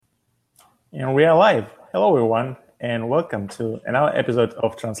And we are live. Hello, everyone, and welcome to another episode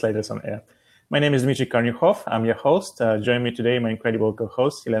of Translators on Air. My name is Dmitry Kornikhov. I'm your host. Join me today, my incredible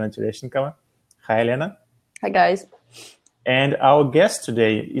co-host, Elena Tereshnikova. Hi, Elena. Hi, guys. And our guest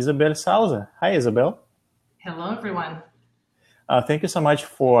today, Isabel Salza. Hi, Isabel. Hello, everyone. Thank you so much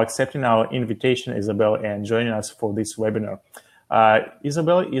for accepting our invitation, Isabel, and joining us for this webinar.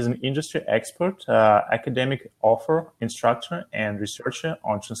 Isabel is an industry expert, academic author, instructor, and researcher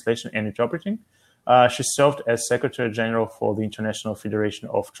on translation and interpreting. She served as Secretary General for the International Federation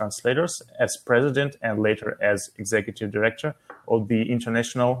of Translators, as President, and later as Executive Director of the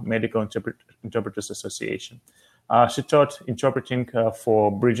International Medical Interpreters Association. She taught interpreting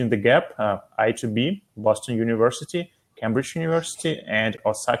for Bridging the Gap, I2B, Boston University, Cambridge University, and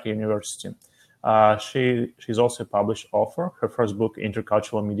Osaka University. She's also a published author. Her first book,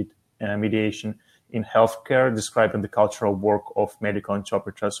 Intercultural Mediation in Healthcare, describing the cultural work of medical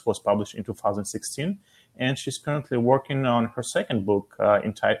interpreters, was published in 2016. And she's currently working on her second book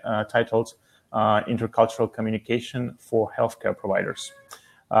titled Intercultural Communication for Healthcare Providers.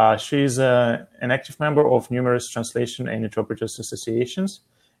 She's an active member of numerous translation and interpreters associations,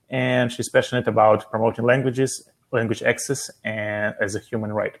 and she's passionate about promoting language access and as a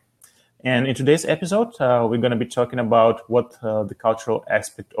human right. And in today's episode, we're going to be talking about what the cultural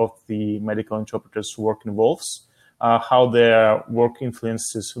aspect of the medical interpreters' work involves, how their work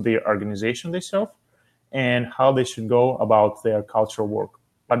influences the organization they serve, and how they should go about their cultural work.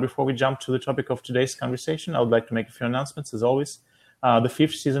 But before we jump to the topic of today's conversation, I would like to make a few announcements. As always, the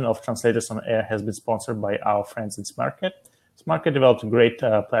fifth season of Translators on Air has been sponsored by our friends at SmartCat. SmartCat developed a great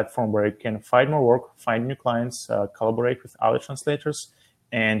platform where you can find more work, find new clients, collaborate with other translators,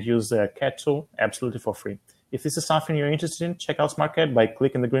 and use the CAT tool absolutely for free. If this is something you're interested in, check out SmartCat by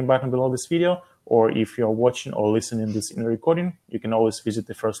clicking the green button below this video, or if you're watching or listening this in a recording, you can always visit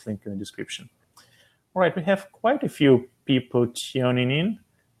the first link in the description. All right, we have quite a few people tuning in.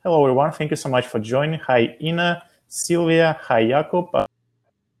 Hello, everyone. Thank you so much for joining. Hi, Ina, Sylvia. Hi, Jakub,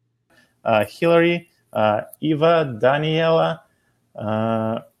 Hillary, Eva, Daniela,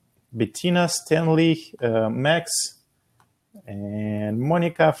 Bettina, Stanley, Max, and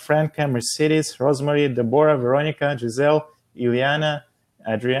Monica, Franca, Mercedes, Rosemary, Deborah, Veronica, Giselle, Iliana,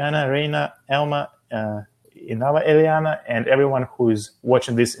 Adriana, Reina, Elma, Inava, Eliana, and everyone who is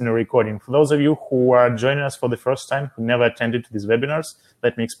watching this in a recording. For those of you who are joining us for the first time, who never attended to these webinars,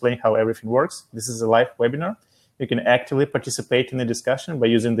 let me explain how everything works. This is a live webinar. You can actively participate in the discussion by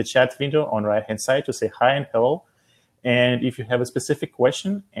using the chat window on the right-hand side to say hi and hello. And if you have a specific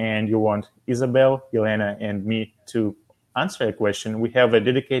question and you want Isabel, Elena, and me to answer a question, we have a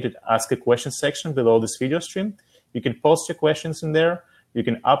dedicated Ask a Question section below this video stream. You can post your questions in there. You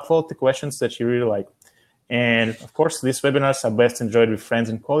can upvote the questions that you really like. And of course, these webinars are best enjoyed with friends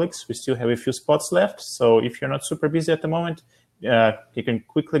and colleagues. We still have a few spots left. So if you're not super busy at the moment, you can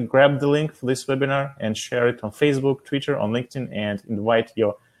quickly grab the link for this webinar and share it on Facebook, Twitter, on LinkedIn, and invite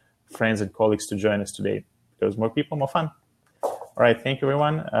your friends and colleagues to join us today. Because more people, more fun. All right, thank you,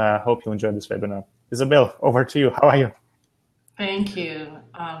 everyone. Hope you enjoyed this webinar. Isabel, over to you. How are you? Thank you.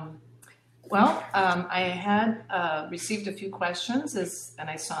 I had received a few questions, and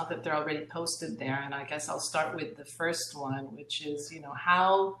I saw that they're already posted there. And I guess I'll start with the first one, which is,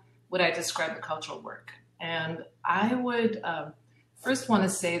 how would I describe the cultural work? And I would first want to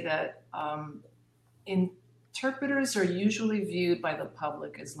say that interpreters are usually viewed by the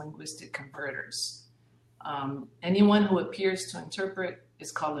public as linguistic converters. Anyone who appears to interpret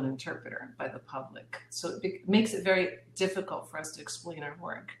is called an interpreter by the public. So it makes it very difficult for us to explain our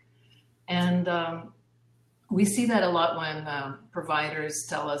work. And we see that a lot when providers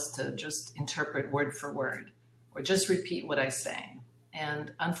tell us to just interpret word for word or just repeat what I say.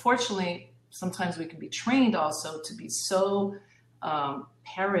 And unfortunately, sometimes we can be trained also to be so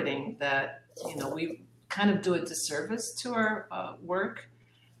parroting that, we kind of do a disservice to our work.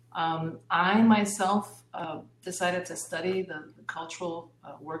 I myself decided to study the cultural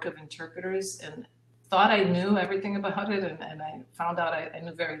work of interpreters and thought I knew everything about it, and I found out I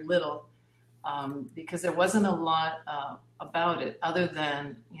knew very little because there wasn't a lot about it other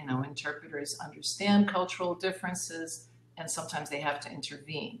than, interpreters understand cultural differences and sometimes they have to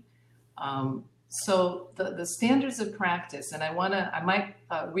intervene. So the standards of practice, and I might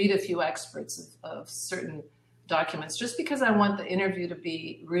read a few excerpts of certain documents, just because I want the interview to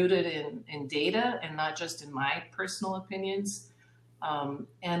be rooted in data and not just in my personal opinions.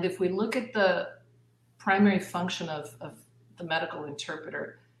 And if we look at the primary function of the medical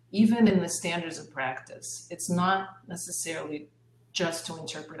interpreter, even in the standards of practice, it's not necessarily just to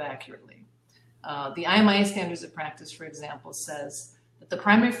interpret accurately. The IMIA standards of practice, for example, says that the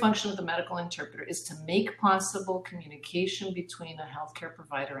primary function of the medical interpreter is to make possible communication between a healthcare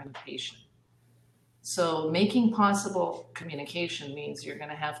provider and a patient. So making possible communication means you're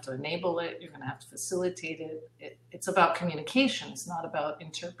going to have to enable it, you're going to have to facilitate it. It's about communication, it's not about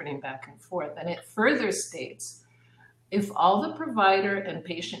interpreting back and forth. And it further states, if all the provider and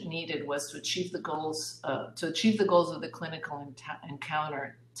patient needed was to achieve the goals of the clinical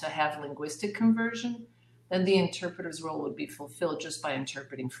encounter to have linguistic conversion, then the interpreter's role would be fulfilled just by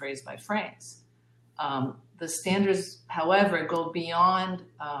interpreting phrase by phrase. The standards, however, go beyond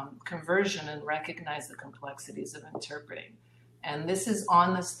conversion and recognize the complexities of interpreting. And this is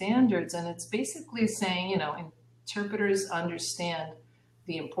on the standards, and it's basically saying, you know, interpreters understand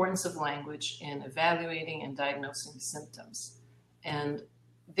the importance of language in evaluating and diagnosing symptoms. And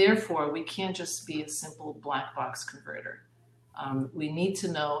therefore, we can't just be a simple black box converter. We need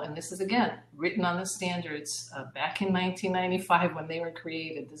to know, and this is, again, written on the standards back in 1995 when they were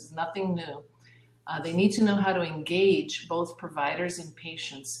created. This is nothing new. They need to know how to engage both providers and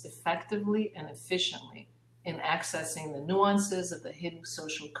patients effectively and efficiently in accessing the nuances of the hidden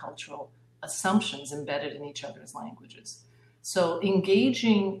social cultural assumptions embedded in each other's languages. So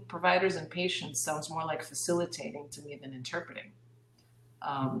engaging providers and patients sounds more like facilitating to me than interpreting.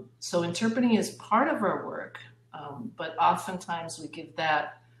 So interpreting is part of our work, but oftentimes we give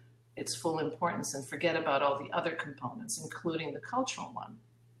that its full importance and forget about all the other components, including the cultural one.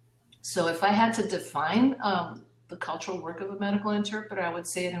 So if I had to define the cultural work of a medical interpreter, I would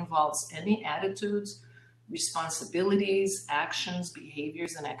say it involves any attitudes, responsibilities, actions,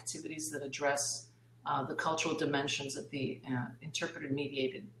 behaviors, and activities that address the cultural dimensions of the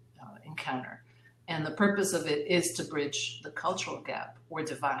interpreter-mediated encounter. And the purpose of it is to bridge the cultural gap or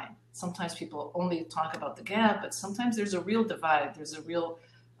divide. Sometimes people only talk about the gap, but sometimes there's a real divide. There's a real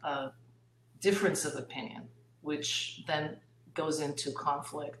difference of opinion, which then goes into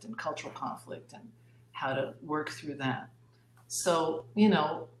conflict and cultural conflict and how to work through that. So, you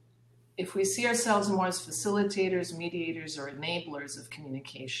know, if we see ourselves more as facilitators, mediators, or enablers of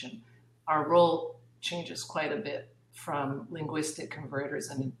communication, our role changes quite a bit from linguistic converters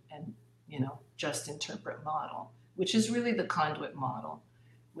and you know, just interpret model, which is really the conduit model,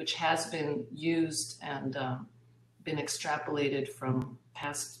 which has been used and been extrapolated from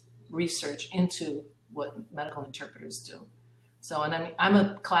past research into what medical interpreters do. So, and I'm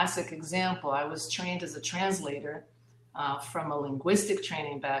a classic example. I was trained as a translator from a linguistic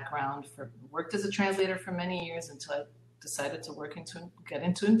training background, worked as a translator for many years until I decided to get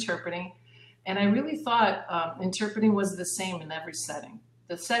into interpreting. And I really thought interpreting was the same in every setting.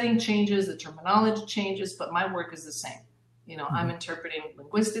 The setting changes, the terminology changes, but my work is the same. You know, I'm interpreting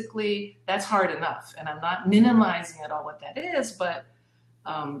linguistically. That's hard enough. And I'm not minimizing at all what that is, but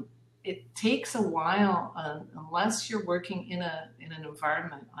it takes a while, unless you're working in an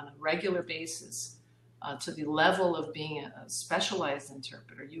environment on a regular basis to the level of being a specialized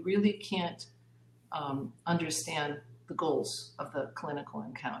interpreter. You really can't understand the goals of the clinical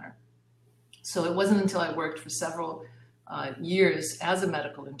encounter. So it wasn't until I worked for several years as a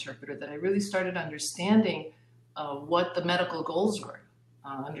medical interpreter that I really started understanding what the medical goals were,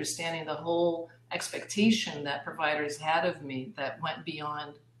 understanding the whole expectation that providers had of me that went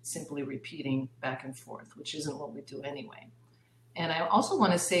beyond simply repeating back and forth, which isn't what we do anyway. And I also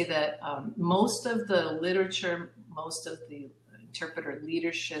want to say that most of the literature, most of the interpreter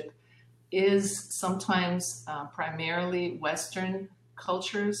leadership is sometimes primarily Western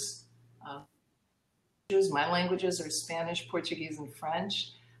cultures. My languages are Spanish, Portuguese, and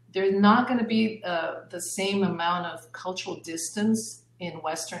French. There's not going to be the same amount of cultural distance in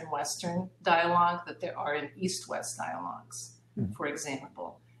Western dialogue that there are in East-West dialogues, for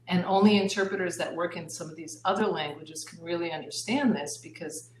example. And only interpreters that work in some of these other languages can really understand this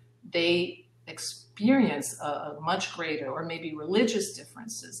because they experience a much greater, or maybe religious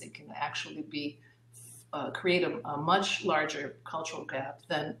differences. It can actually be create a much larger cultural gap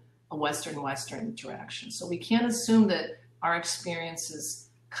than a Western interaction. So we can't assume that our experiences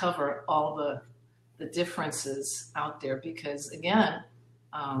cover all the differences out there because, again,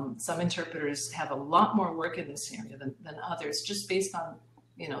 some interpreters have a lot more work in this area than others, just based on,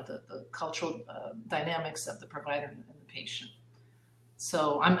 you know, the cultural dynamics of the provider and the patient.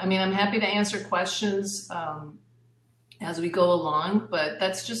 So I'm happy to answer questions as we go along, but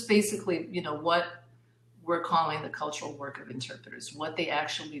that's just basically, you know, what we're calling the cultural work of interpreters, what they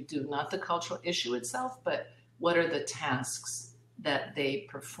actually do, not the cultural issue itself, but what are the tasks that they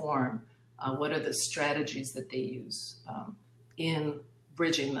perform, what are the strategies that they use in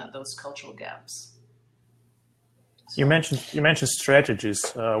bridging those cultural gaps. You mentioned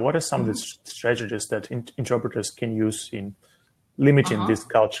strategies. What are some of the strategies that interpreters can use in limiting this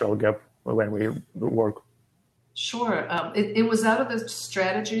cultural gap when we work? Sure. It was out of the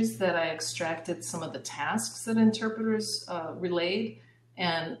strategies that I extracted some of the tasks that interpreters relayed.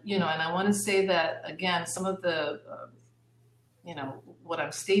 And, and I want to say that, again, some of the, what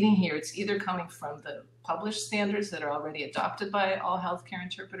I'm stating here, it's either coming from the published standards that are already adopted by all healthcare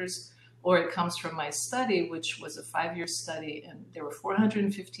interpreters, or it comes from my study, which was a 5-year study, and there were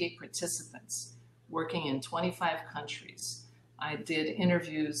 458 participants working in 25 countries. I did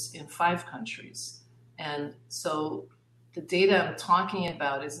interviews in 5 countries. And so the data I'm talking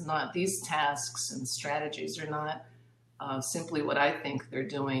about is not, these tasks and strategies are not simply what I think they're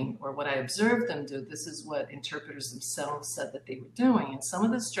doing or what I observed them do. This is what interpreters themselves said that they were doing. And some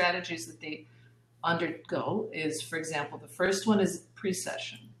of the strategies that they undergo is, for example, the first one is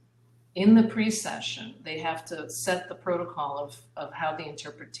pre-session. In the pre-session, they have to set the protocol of how the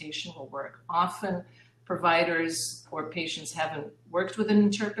interpretation will work. Often, providers or patients haven't worked with an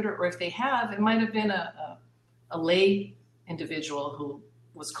interpreter, or if they have, it might have been a lay individual who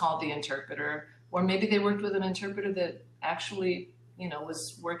was called the interpreter, or maybe they worked with an interpreter that actually,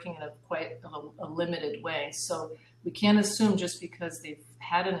 was working in quite a limited way. So we can't assume just because they've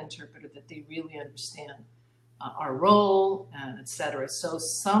had an interpreter that they really understand our role, and et cetera. So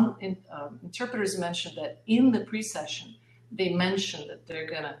some interpreters mentioned that in the pre-session, they mentioned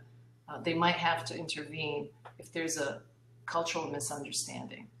that they might have to intervene if there's a cultural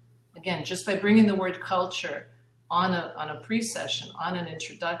misunderstanding. Again, just by bringing the word culture on a pre-session, on an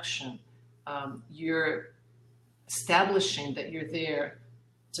introduction, you're establishing that you're there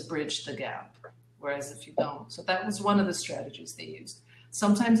to bridge the gap, whereas if you don't. So that was one of the strategies they used.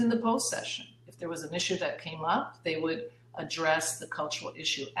 Sometimes in the post-session, if there was an issue that came up, they would address the cultural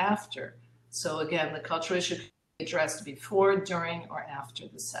issue after. So again, the cultural issue addressed before, during, or after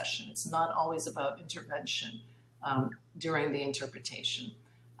the session. It's not always about intervention during the interpretation.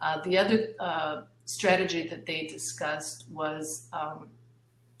 The other strategy that they discussed was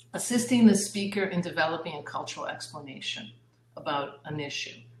assisting the speaker in developing a cultural explanation about an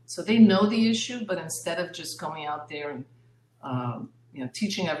issue. So they know the issue, but instead of just going out there and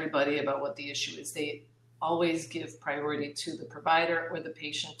teaching everybody about what the issue is, they always give priority to the provider or the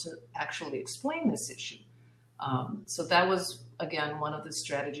patient to actually explain this issue. So that was, again, one of the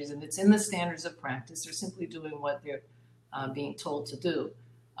strategies, and it's in the standards of practice. They're simply doing what they're being told to do.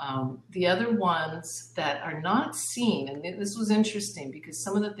 The other ones that are not seen, and this was interesting because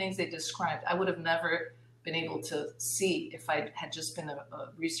some of the things they described, I would have never been able to see if I had just been a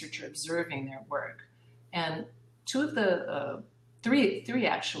researcher observing their work. And two of the, three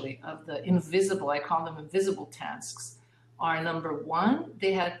actually, of the invisible, I call them invisible tasks, are number one,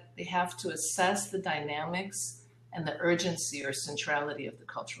 they have to assess the dynamics and the urgency or centrality of the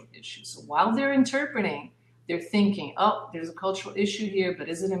cultural issue. So while they're interpreting, they're thinking, oh, there's a cultural issue here, but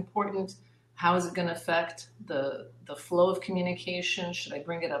is it important? How is it going to affect the flow of communication? Should I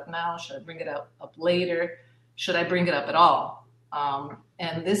bring it up now? Should I bring it up later? Should I bring it up at all?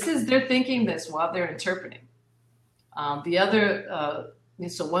 And they're thinking this while they're interpreting. The other,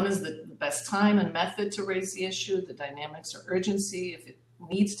 so one is the best time and method to raise the issue, the dynamics or urgency, if it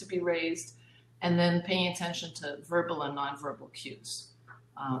needs to be raised, and then paying attention to verbal and nonverbal cues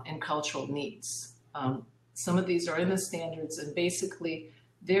and cultural needs. Some of these are in the standards, and basically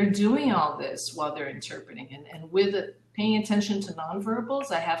they're doing all this while they're interpreting. And with paying attention to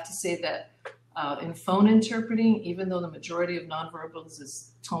nonverbals, I have to say that in phone interpreting, even though the majority of nonverbals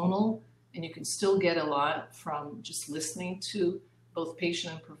is tonal, and you can still get a lot from just listening to both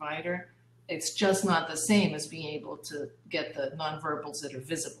patient and provider, it's just not the same as being able to get the nonverbals that are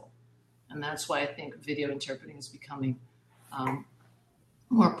visible. And that's why I think video interpreting is becoming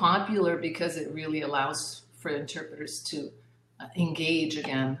more popular, because it really allows for interpreters to engage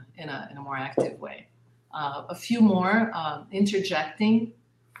again in a more active way. A few more, interjecting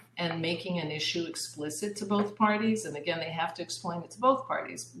and making an issue explicit to both parties. And again, they have to explain it to both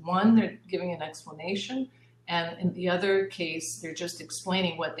parties. One, they're giving an explanation, and in the other case, they're just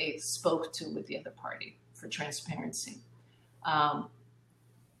explaining what they spoke to with the other party for transparency.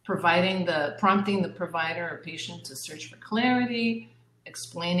 Prompting the provider or patient to search for clarity,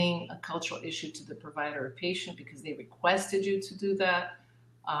 explaining a cultural issue to the provider or patient because they requested you to do that.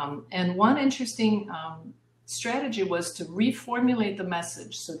 And one interesting strategy was to reformulate the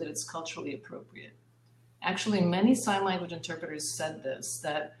message so that it's culturally appropriate. Actually, many sign language interpreters said this,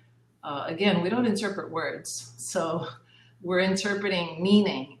 that again, we don't interpret words, so we're interpreting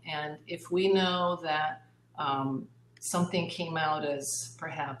meaning. And if we know that something came out as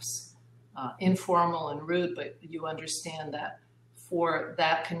perhaps informal and rude, but you understand that for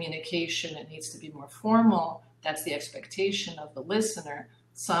that communication, it needs to be more formal, that's the expectation of the listener.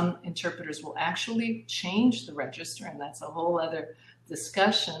 Some interpreters will actually change the register, and that's a whole other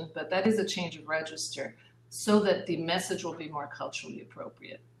discussion, but that is a change of register so that the message will be more culturally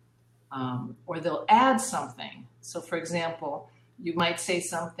appropriate. Or they'll add something. So for example, you might say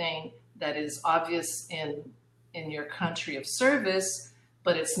something that is obvious in your country of service,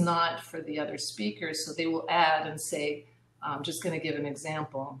 but it's not for the other speakers. So they will add and say, I'm just going to give an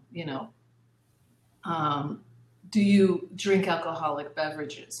example, you know, do you drink alcoholic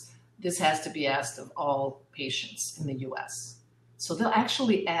beverages? This has to be asked of all patients in the US. So they'll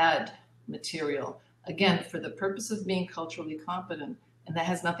actually add material, again, for the purpose of being culturally competent, and that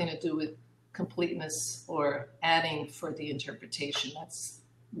has nothing to do with completeness or adding for the interpretation. That's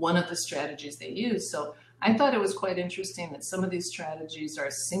one of the strategies they use. So I thought it was quite interesting that some of these strategies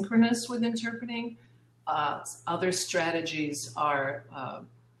are synchronous with interpreting. Other strategies are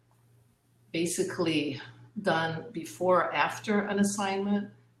basically done before or after an assignment.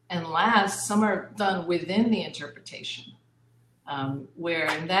 And last, some are done within the interpretation, where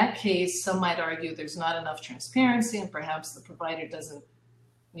in that case, some might argue there's not enough transparency and perhaps the provider doesn't,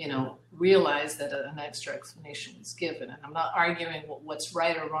 you know, realize that an extra explanation is given. And I'm not arguing what's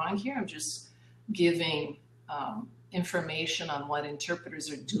right or wrong here. I'm just giving information on what interpreters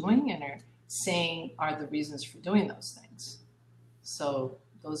are doing and are saying are the reasons for doing those things. So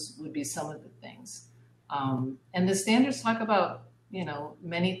those would be some of the things. And the standards talk about, you know,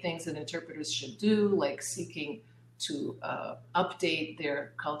 many things that interpreters should do, like seeking to update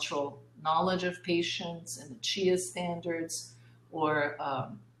their cultural knowledge of patients and the CHIA standards, or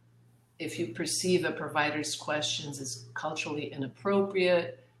if you perceive a provider's questions as culturally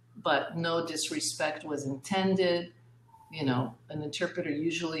inappropriate, but no disrespect was intended, you know, an interpreter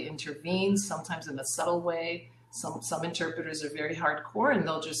usually intervenes, sometimes in a subtle way. Some interpreters are very hardcore and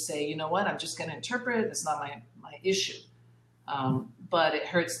they'll just say, you know what, I'm just going to interpret, it's not my issue. But it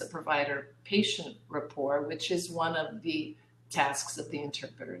hurts the provider-patient rapport, which is one of the tasks of the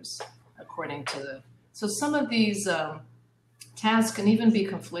interpreters, according to the... So some of these tasks can even be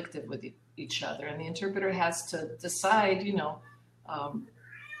conflicted with each other, and the interpreter has to decide, you know,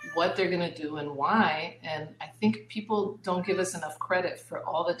 what they're going to do and why. And I think people don't give us enough credit for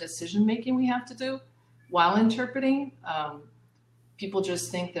all the decision-making we have to do while interpreting. People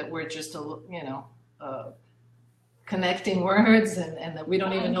just think that we're just, you know, connecting words and that we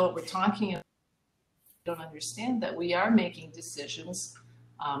don't even know what we're talking about. We don't understand that we are making decisions.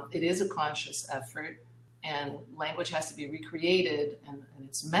 It is a conscious effort, and language has to be recreated, and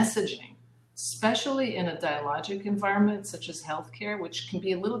it's messaging, especially in a dialogic environment such as healthcare, which can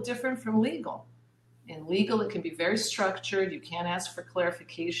be a little different from legal. In legal, it can be very structured. You can't ask for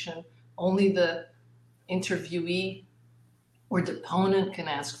clarification. Only the interviewee or deponent can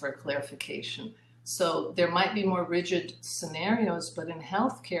ask for a clarification. So there might be more rigid scenarios, but in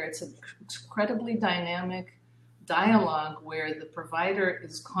healthcare, it's an incredibly dynamic dialogue where the provider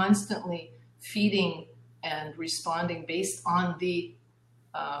is constantly feeding and responding based on the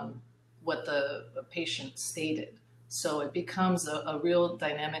what the patient stated. So it becomes a real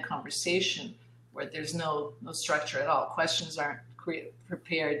dynamic conversation where there's no structure at all. Questions aren't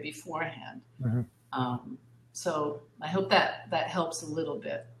prepared beforehand. Mm-hmm. So I hope that helps a little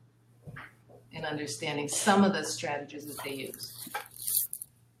bit in understanding some of the strategies that they use.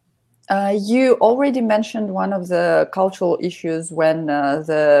 You already mentioned one of the cultural issues when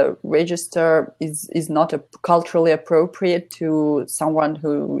the register is not culturally appropriate to someone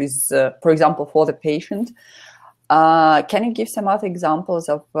who is, for example, for the patient. Can you give some other examples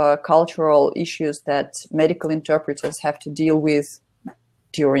of cultural issues that medical interpreters have to deal with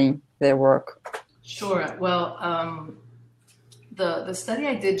during their work? Sure. Well, the study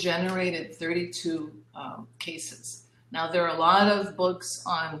I did generated 32 cases. Now, there are a lot of books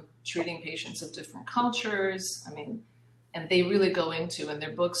on treating patients of different cultures. I mean, and they really go into, and they're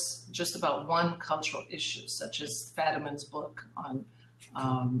books just about one cultural issue, such as Fadiman's book on,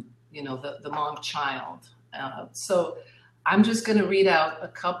 you know, the Hmong child. So I'm just going to read out a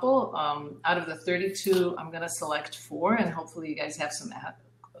couple. Out of the 32, I'm going to select 4, and hopefully you guys have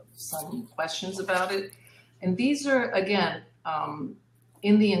some questions about it. And these are, again,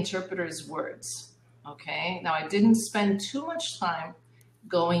 in the interpreter's words, okay? Now, I didn't spend too much time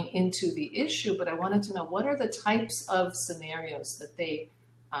going into the issue, but I wanted to know what are the types of scenarios that they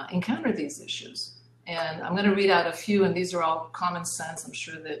encounter these issues. And I'm going to read out a few, and these are all common sense. I'm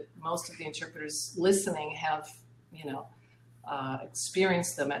sure that most of the interpreters listening have, you know,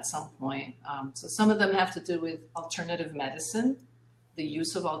 experienced them at some point. So some of them have to do with alternative medicine, the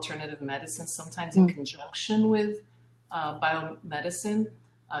use of alternative medicine, sometimes in conjunction with biomedicine.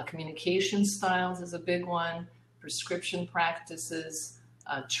 Communication styles is a big one, prescription practices,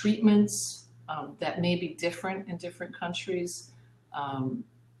 treatments that may be different in different countries,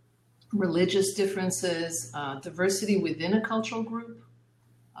 religious differences, diversity within a cultural group,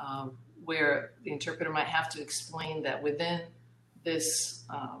 where the interpreter might have to explain that within this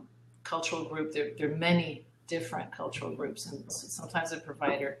cultural group, there are many different cultural groups, and sometimes a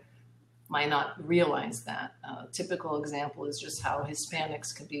provider might not realize that. A typical example is just how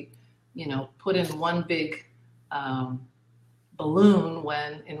Hispanics can be, put in one big balloon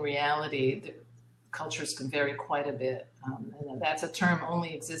when in reality the cultures can vary quite a bit. And that's a term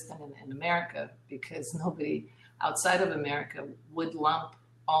only existent in America, because nobody outside of America would lump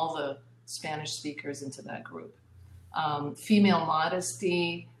all the Spanish speakers into that group. Female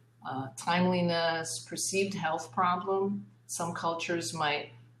modesty, timeliness, perceived health problem. Some cultures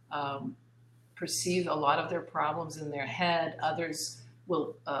might perceive a lot of their problems in their head. Others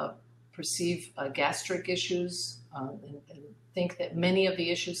will perceive gastric issues and think that many of the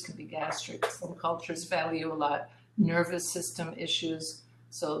issues can be gastric. Some cultures value a lot nervous system issues,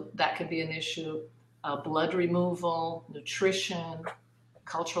 so that can be an issue. Blood removal, nutrition,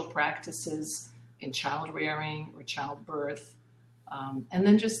 cultural practices in child rearing or childbirth, and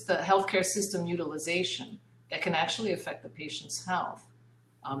then just the healthcare system utilization that can actually affect the patient's health.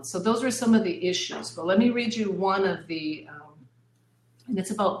 So those are some of the issues, but let me read you one of the, and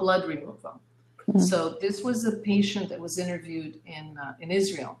it's about blood removal. So this was a patient that was interviewed in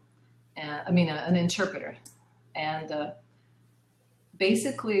Israel, an interpreter. And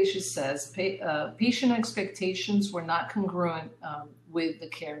basically she says, patient expectations were not congruent with the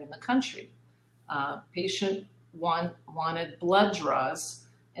care in the country. Patient wanted blood draws,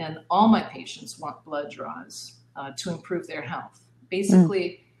 and all my patients want blood draws to improve their health.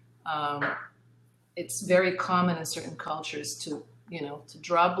 Basically, it's very common in certain cultures to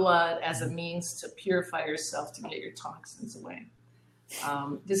draw blood as a means to purify yourself, to get your toxins away.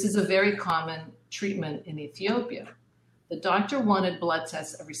 This is a very common treatment in Ethiopia. The doctor wanted blood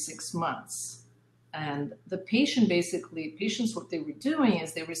tests every 6 months. And the patients, what they were doing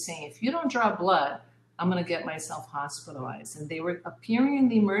is they were saying, if you don't draw blood, I'm going to get myself hospitalized. And they were appearing in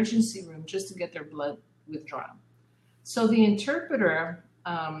the emergency room just to get their blood withdrawn. So the interpreter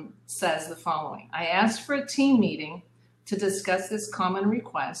says the following: I asked for a team meeting to discuss this common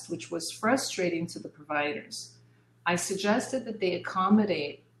request, which was frustrating to the providers. I suggested that they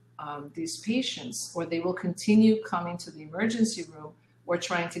accommodate these patients, or they will continue coming to the emergency room or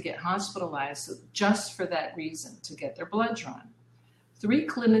trying to get hospitalized just for that reason, to get their blood drawn. 3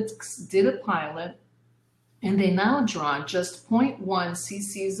 clinics did a pilot, and they now draw just 0.1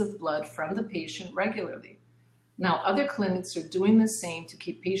 cc's of blood from the patient regularly. Now, other clinics are doing the same to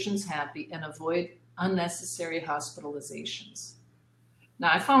keep patients happy and avoid unnecessary hospitalizations.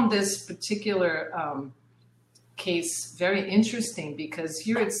 Now, I found this particular case very interesting, because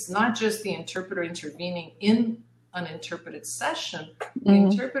here it's not just the interpreter intervening in an interpreted session. The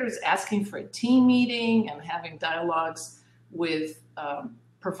interpreter is asking for a team meeting and having dialogues with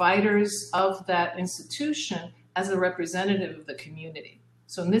providers of that institution as a representative of the community.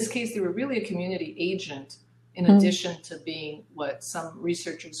 So in this case, they were really a community agent, in addition to being what some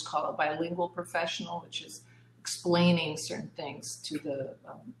researchers call a bilingual professional, which is explaining certain things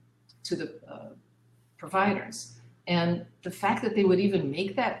to the providers. And the fact that they would even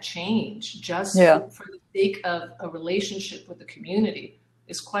make that change just for the sake of a relationship with the community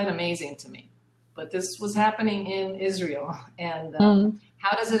is quite amazing to me. But this was happening in Israel. And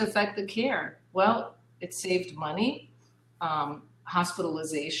how does it affect the care? Well, it saved money,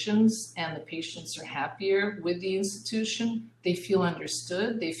 hospitalizations, and the patients are happier with the institution. They feel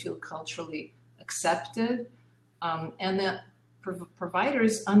understood. They feel culturally accepted. And the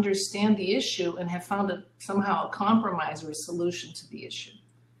providers understand the issue and have found somehow a compromise or a solution to the issue.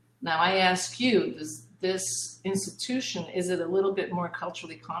 Now, I ask you, does this institution, is it a little bit more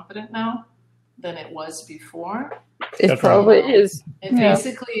culturally competent now than it was before? It probably is. And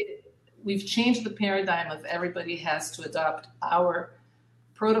basically, we've changed the paradigm of everybody has to adopt our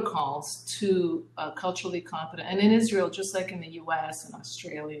protocols to culturally competent. And in Israel, just like in the US and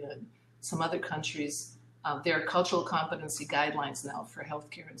Australia and some other countries, there are cultural competency guidelines now for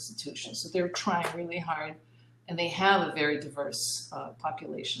healthcare institutions. So they're trying really hard, and they have a very diverse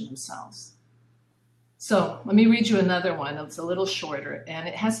population themselves. So let me read you another one. It's a little shorter, and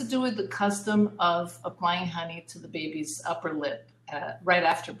it has to do with the custom of applying honey to the baby's upper lip right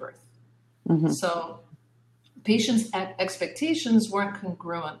after birth. So patients' expectations weren't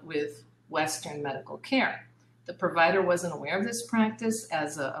congruent with Western medical care. The provider wasn't aware of this practice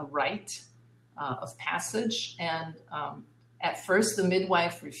as a rite of passage, and At first, the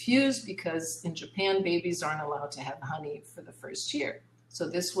midwife refused because in Japan, babies aren't allowed to have honey for the first year. So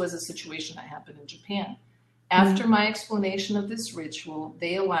this was a situation that happened in Japan. After my explanation of this ritual,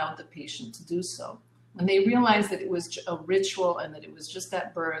 they allowed the patient to do so. When they realized that it was a ritual and that it was just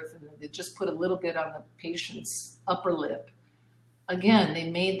at birth and that they just put a little bit on the patient's upper lip, again,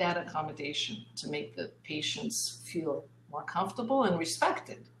 they made that accommodation to make the patients feel more comfortable and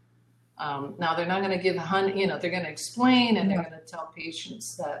respected. Now, they're not going to give honey, they're going to explain and they're going to tell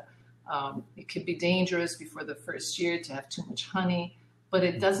patients that it could be dangerous before the first year to have too much honey, but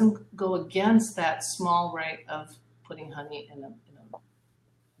it doesn't go against that small right of putting honey in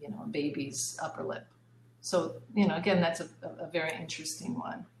a baby's upper lip. So, again, that's a very interesting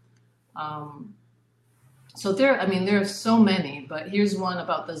one. So there are so many, but here's one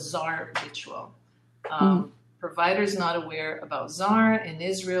about the Zar ritual. Providers not aware about Zar. In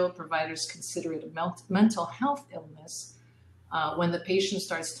Israel, providers consider it a mental health illness when the patient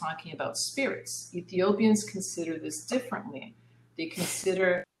starts talking about spirits. Ethiopians consider this differently. They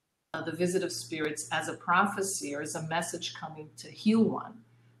consider the visit of spirits as a prophecy or as a message coming to heal one.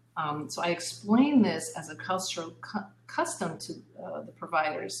 So I explain this as a cultural custom to the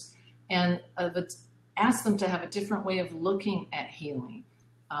providers and ask them to have a different way of looking at healing.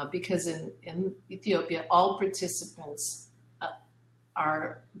 Because in Ethiopia, all participants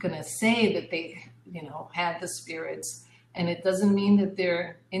are going to say that they, had the spirits, and it doesn't mean that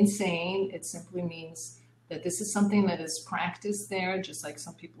they're insane. It simply means that this is something that is practiced there, just like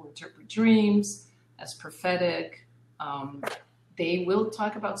some people interpret dreams as prophetic. They will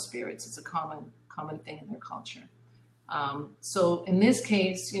talk about spirits. It's a common thing in their culture. So in this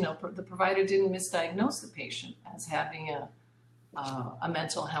case, the provider didn't misdiagnose the patient as having a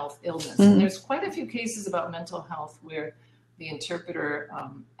mental health illness. And there's quite a few cases about mental health where the interpreter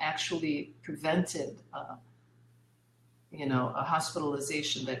actually prevented, a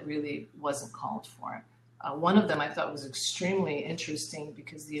hospitalization that really wasn't called for. One of them I thought was extremely interesting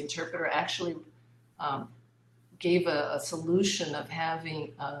because the interpreter actually gave a solution of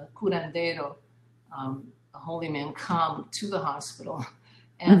having a curandero, a holy man, come to the hospital.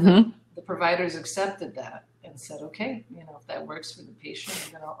 And the providers accepted that and said, okay, if that works for the patient,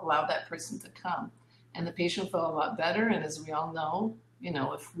 we're going to allow that person to come. And the patient felt a lot better. And as we all know,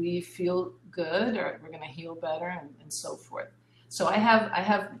 if we feel good, or we're going to heal better and so forth. So I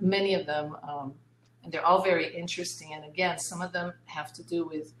have many of them, and they're all very interesting. And again, some of them have to do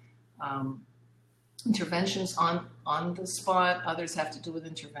with interventions on the spot. Others have to do with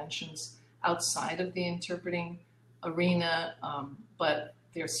interventions outside of the interpreting arena, but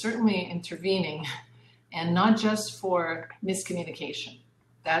they're certainly intervening, and not just for miscommunication.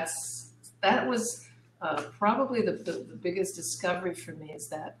 That was probably the biggest discovery for me, is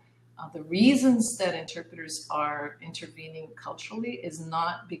that the reasons that interpreters are intervening culturally is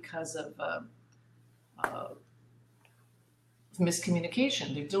not because of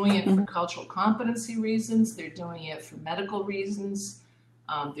miscommunication. They're doing it for cultural competency reasons. They're doing it for medical reasons.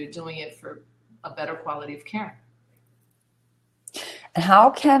 They're doing it for a better quality of care. And how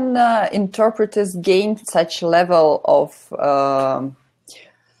can interpreters gain such level of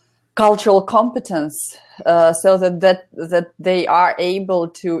cultural competence so that they are able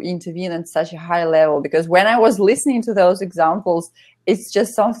to intervene at such a high level? Because when I was listening to those examples, it's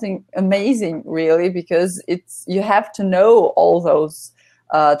just something amazing, really, because you have to know all those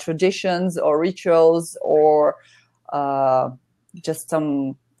traditions or rituals or just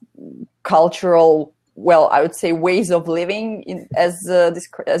some cultural, I would say, ways of living, as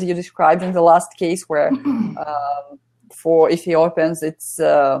you described in the last case, where for Ethiopians it's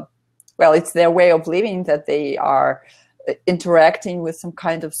their way of living, that they are interacting with some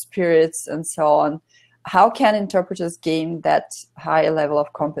kind of spirits and so on. How can interpreters gain that high level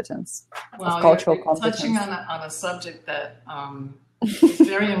of competence, of cultural competence? Touching on a subject that is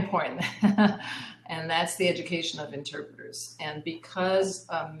very important, and that's the education of interpreters. And because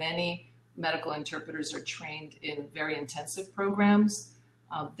many medical interpreters are trained in very intensive programs,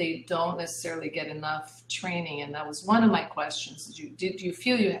 they don't necessarily get enough training. And that was one of my questions. Did you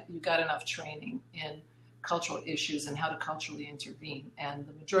feel you got enough training in cultural issues and how to culturally intervene? And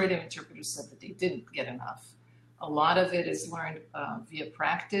the majority of interpreters said that they didn't get enough. A lot of it is learned via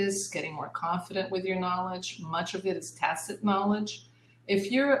practice, getting more confident with your knowledge. Much of it is tacit knowledge.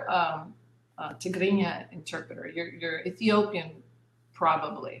 If you're a Tigrinya interpreter, you're Ethiopian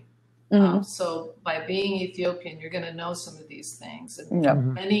probably. So by being Ethiopian, you're going to know some of these things.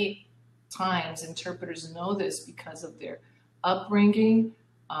 And many times interpreters know this because of their upbringing,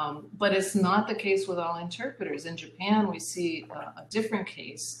 but it's not the case with all interpreters. In Japan, we see a different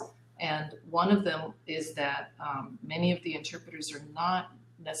case, And one of them is that many of the interpreters are not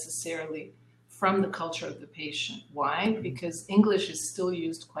necessarily from the culture of the patient. Why? Because English is still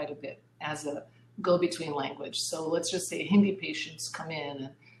used quite a bit as a go-between language. So let's just say Hindi patients come in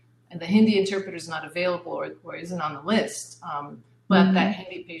and the Hindi interpreter is not available or isn't on the list, but that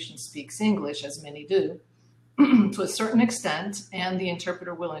Hindi patient speaks English, as many do, to a certain extent, and the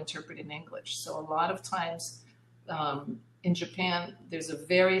interpreter will interpret in English. So a lot of times in Japan, there's a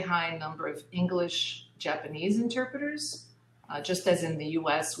very high number of English-Japanese interpreters. Just as in the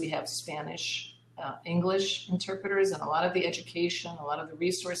US, we have Spanish English interpreters, and a lot of the education, a lot of the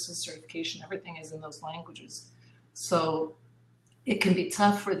resources, certification, everything is in those languages. So it can be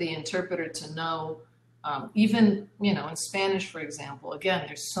tough for the interpreter to know, even, in Spanish, for example, again,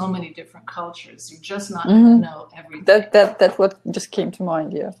 there's so many different cultures. You're just not going to know everything. That's what just came to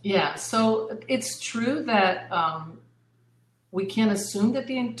mind, yeah. Yeah, so it's true that we can't assume that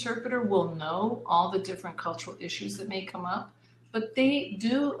the interpreter will know all the different cultural issues that may come up, but they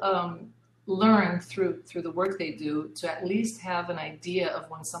do learn through the work they do to at least have an idea of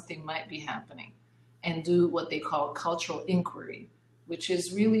when something might be happening and do what they call cultural inquiry, which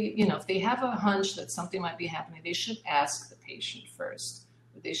is really, if they have a hunch that something might be happening, they should ask the patient first.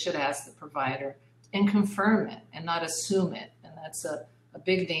 They should ask the provider and confirm it and not assume it. And that's a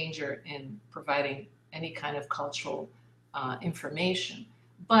big danger in providing any kind of cultural information.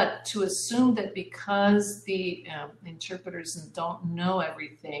 But to assume that because the interpreters don't know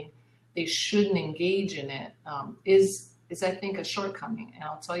everything, they shouldn't engage in it is I think, a shortcoming. And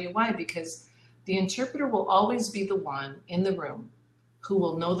I'll tell you why. Because the interpreter will always be the one in the room who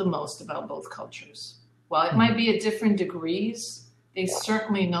will know the most about both cultures. While it might be at different degrees, they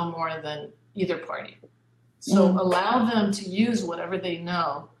certainly know more than either party. So allow them to use whatever they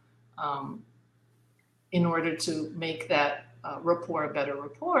know in order to make that rapport a better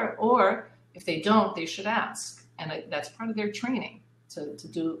rapport. Or if they don't, they should ask. And that's part of their training, to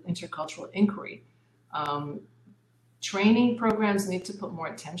do intercultural inquiry. Training programs need to put more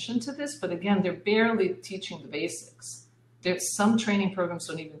attention to this, but again, they're barely teaching the basics. There's some training programs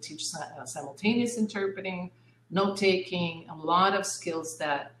don't even teach simultaneous interpreting, note-taking, a lot of skills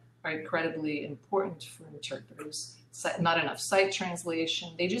that are incredibly important for interpreters. Not enough sight translation.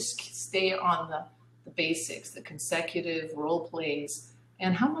 They just stay on the basics, the consecutive role plays.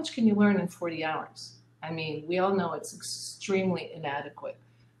 And how much can you learn in 40 hours? I mean, we all know it's extremely inadequate.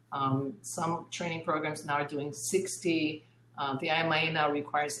 Some training programs now are doing 60. The IMIA now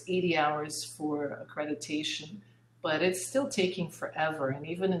requires 80 hours for accreditation, but it's still taking forever. And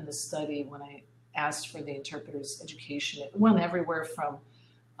even in the study, when I asked for the interpreter's education, it went everywhere from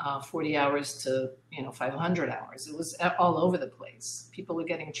 40 hours to 500 hours. It was all over the place. People were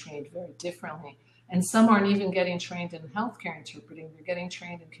getting trained very differently. And some aren't even getting trained in healthcare interpreting. They're getting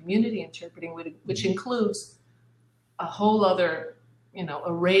trained in community interpreting, which includes a whole other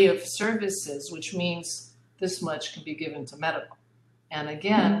array of services, which means this much can be given to medical. And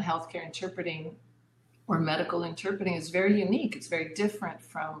again, healthcare interpreting or medical interpreting is very unique. It's very different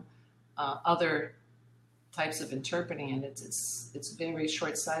from other types of interpreting, and it's very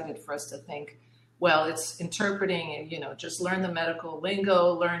short-sighted for us to think, well, it's interpreting and just learn the medical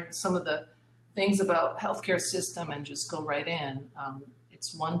lingo, learn some of the things about healthcare system and just go right in.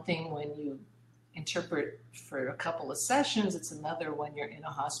 It's one thing when you interpret for a couple of sessions. It's another when you're in a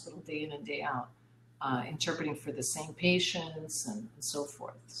hospital day in and day out, interpreting for the same patients and so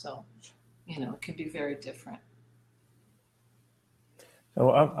forth. So, it can be very different.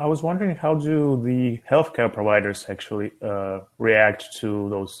 So I was wondering, how do the healthcare providers actually react to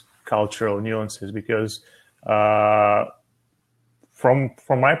those cultural nuances? Because from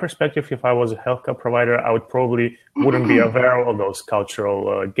my perspective, if I was a healthcare provider, I wouldn't be aware of those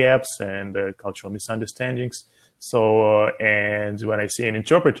cultural gaps and cultural misunderstandings. So, and when I see an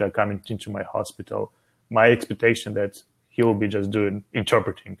interpreter coming into my hospital, my expectation that he will be just doing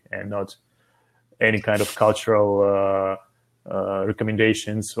interpreting and not any kind of cultural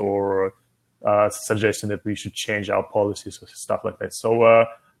recommendations or suggesting that we should change our policies or stuff like that. So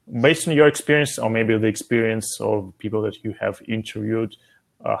based on your experience, or maybe the experience of people that you have interviewed,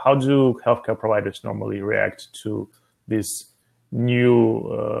 how do healthcare providers normally react to this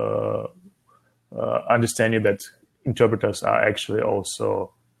new understanding that interpreters are actually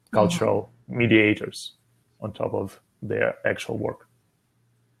also cultural mediators on top of their actual work?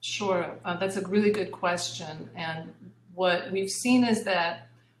 Sure, that's a really good question. And what we've seen is that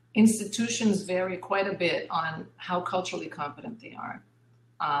institutions vary quite a bit on how culturally competent they are.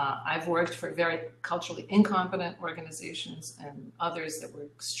 I've worked for very culturally incompetent organizations and others that were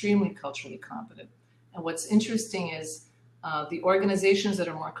extremely culturally competent. And what's interesting is the organizations that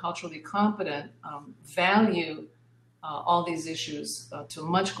are more culturally competent value all these issues to a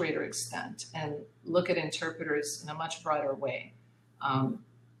much greater extent and look at interpreters in a much broader way,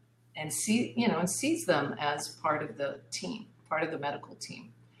 and sees them as part of the team, part of the medical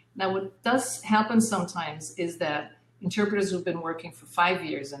team. Now, what does happen sometimes is that interpreters who've been working for 5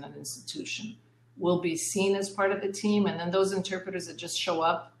 years in an institution will be seen as part of the team, and then those interpreters that just show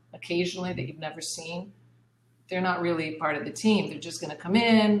up occasionally that you've never seen, they're not really part of the team. They're just going to come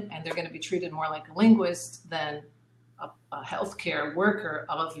in and they're going to be treated more like a linguist than a healthcare worker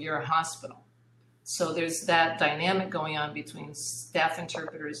of your hospital. So there's that dynamic going on between staff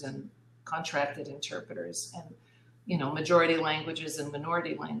interpreters and contracted interpreters, and majority languages and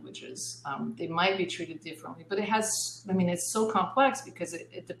minority languages. They might be treated differently, but it's so complex because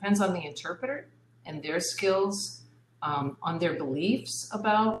it depends on the interpreter and their skills, on their beliefs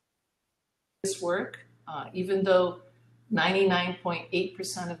about this work. Even though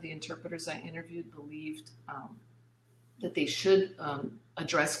 99.8% of the interpreters I interviewed believed that they should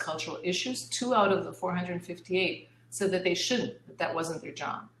address cultural issues, 2 out of the 458 said that they shouldn't, that wasn't their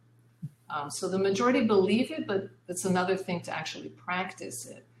job. So the majority believe it, but it's another thing to actually practice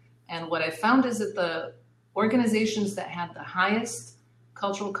it. And what I found is that the organizations that had the highest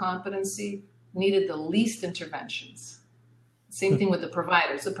cultural competency needed the least interventions. Same thing with the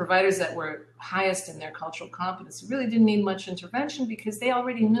providers. The providers that were highest in their cultural competency really didn't need much intervention because they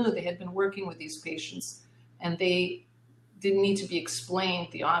already knew they had been working with these patients, and they didn't need to be explained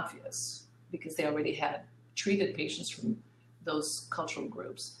the obvious because they already had treated patients from those cultural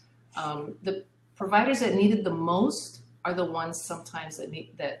groups. The providers that needed the most are the ones sometimes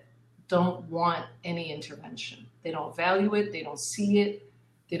that don't want any intervention. They don't value it, they don't see it,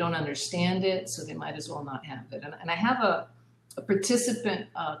 they don't understand it, so they might as well not have it. And I have a participant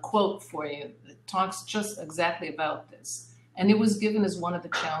quote for you that talks just exactly about this. And it was given as one of the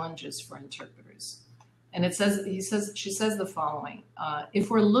challenges for interpreters. And she says the following: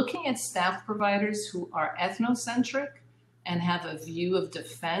 if we're looking at staff providers who are ethnocentric and have a view of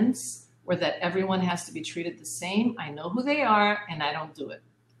defense or that everyone has to be treated the same, I know who they are and I don't do it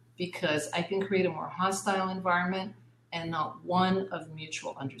because I can create a more hostile environment and not one of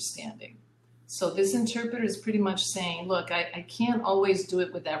mutual understanding. So this interpreter is pretty much saying, look, I can't always do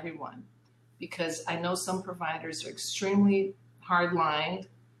it with everyone because I know some providers are extremely hard-lined.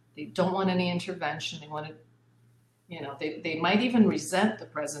 They don't want any intervention. They want to, they might even resent the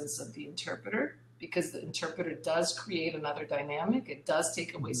presence of the interpreter because the interpreter does create another dynamic. It does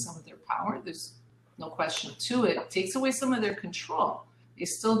take away some of their power. There's no question to it. It takes away some of their control. They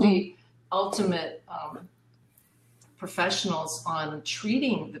still the ultimate professionals on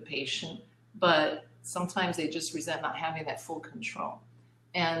treating the patient, but sometimes they just resent not having that full control.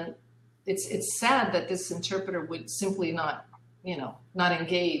 And it's sad that this interpreter would simply not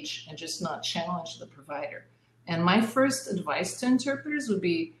engage and just not challenge the provider. And my first advice to interpreters would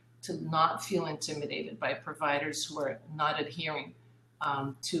be to not feel intimidated by providers who are not adhering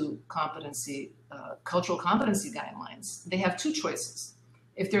to cultural competency guidelines. They have 2 choices.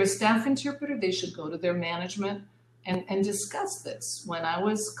 If they're a staff interpreter, they should go to their management and discuss this. When I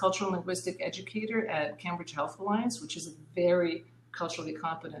was cultural linguistic educator at Cambridge Health Alliance, which is a very culturally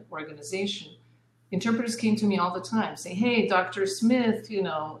competent organization, interpreters came to me all the time saying, hey, Dr. Smith,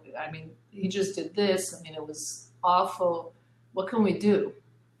 he just did this. It was awful. What can we do?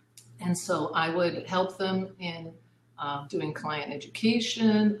 And so I would help them in doing client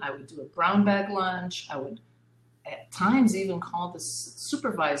education. I would do a brown bag lunch. I would at times even call the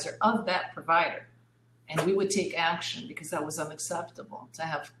supervisor of that provider. And we would take action because that was unacceptable to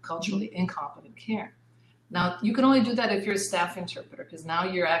have culturally incompetent care. Now, you can only do that if you're a staff interpreter because now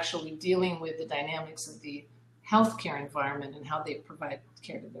you're actually dealing with the dynamics of the healthcare environment and how they provide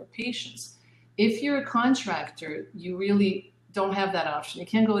care to their patients. If you're a contractor, you really don't have that option. You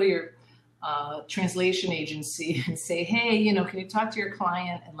can't go to your translation agency and say, hey, can you talk to your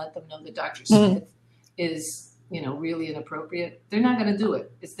client and let them know that Dr. Smith is, really inappropriate? They're not going to do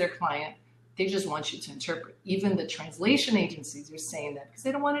it. It's their client. They just want you to interpret. Even the translation agencies are saying that because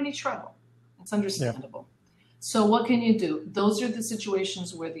they don't want any trouble. It's understandable. Yeah. So what can you do? Those are the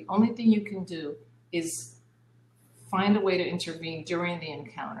situations where the only thing you can do is find a way to intervene during the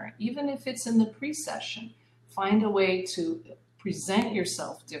encounter. Even if it's in the pre-session, find a way to present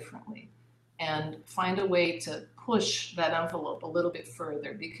yourself differently and find a way to push that envelope a little bit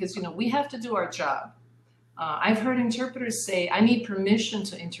further because, we have to do our job. I've heard interpreters say, I need permission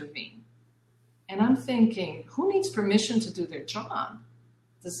to intervene. And I'm thinking, who needs permission to do their job?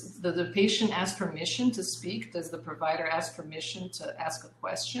 Does the patient ask permission to speak? Does the provider ask permission to ask a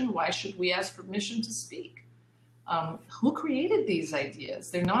question? Why should we ask permission to speak? Who created these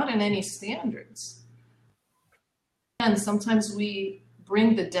ideas? They're not in any standards. And sometimes we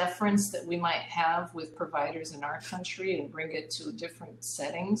bring the deference that we might have with providers in our country and bring it to different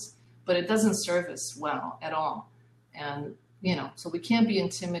settings, but it doesn't serve us well at all. And, so we can't be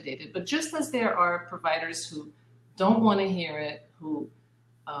intimidated. But just as there are providers who don't want to hear it, who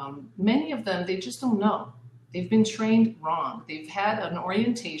many of them, they just don't know. They've been trained wrong. They've had an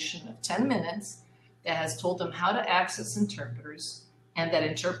orientation of 10 minutes that has told them how to access interpreters, and that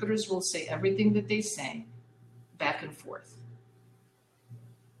interpreters will say everything that they say back and forth.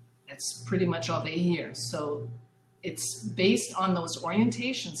 That's pretty much all they hear. So it's based on those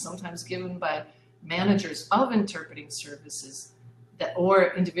orientations, sometimes given by managers of interpreting services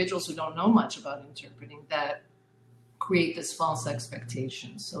or individuals who don't know much about interpreting, that create this false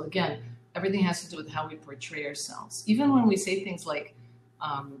expectation. So again, everything has to do with how we portray ourselves. Even when we say things like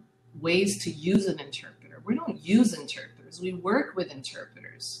ways to use an interpreter, we don't use interpreters, we work with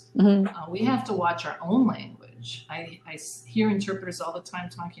interpreters. We have to watch our own language. I hear interpreters all the time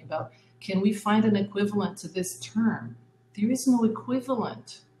talking about, can we find an equivalent to this term? There is no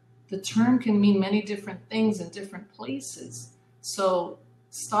equivalent. The term can mean many different things in different places. So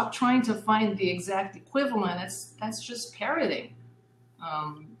stop trying to find the exact equivalent. That's just parroting.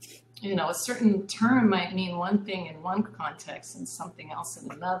 A certain term might mean one thing in one context and something else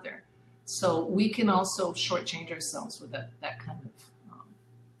in another. So we can also shortchange ourselves with that kind of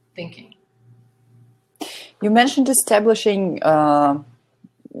thinking. You mentioned establishing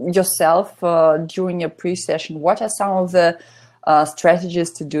yourself during a pre-session. What are some of the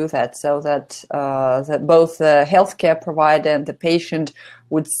strategies to do that, so that that both the healthcare provider and the patient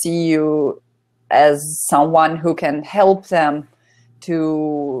would see you as someone who can help them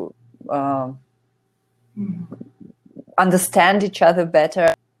to understand each other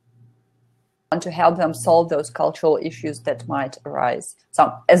better and to help them solve those cultural issues that might arise?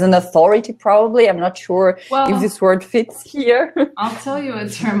 So, as an authority, probably, I'm not sure if this word fits here. I'll tell you a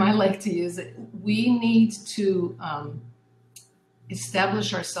term I like to use. We need to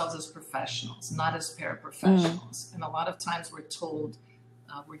establish ourselves as professionals, not as paraprofessionals. And a lot of times we're told,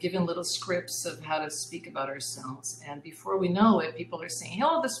 we're given little scripts of how to speak about ourselves. And before we know it, people are saying,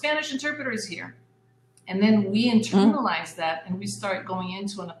 hello, the Spanish interpreter is here. And then we internalize that and we start going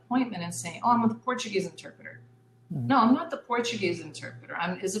into an appointment and saying, oh, I'm the Portuguese interpreter. No, I'm not the Portuguese interpreter.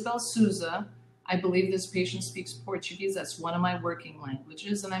 I'm Isabel Souza. I believe this patient speaks Portuguese. That's one of my working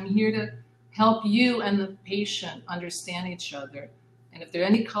languages. And I'm here to help you and the patient understand each other. And if there are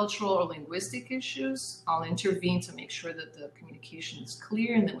any cultural or linguistic issues, I'll intervene to make sure that the communication is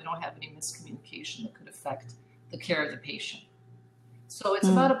clear and that we don't have any miscommunication that could affect the care of the patient. So it's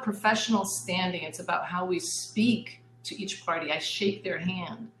about a professional standing. It's about how we speak to each party. I shake their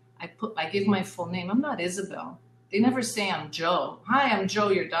hand. I give my full name. I'm not Isabel. They never say I'm Joe. Hi, I'm Joe,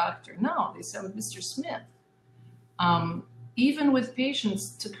 your doctor. No, they say I'm Mr. Smith. Even with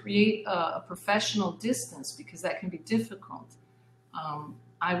patients, to create a professional distance, because that can be difficult.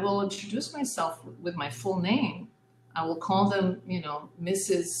 I will introduce myself with my full name. I will call them,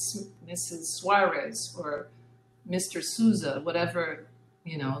 Mrs. Suarez or Mr. Souza, whatever,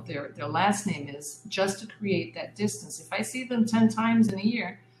 their last name is, just to create that distance. If I see them 10 times in a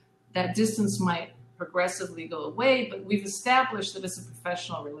year, that distance might progressively go away, but we've established that it's a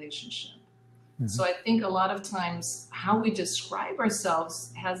professional relationship. So I think a lot of times how we describe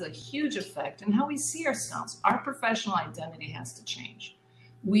ourselves has a huge effect on how we see ourselves. Our professional identity has to change.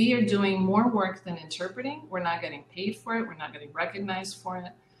 We are doing more work than interpreting. We're not getting paid for it. We're not getting recognized for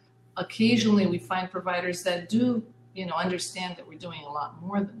it. Occasionally we find providers that do, understand that we're doing a lot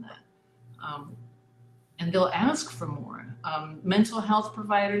more than that. And they'll ask for more. Mental health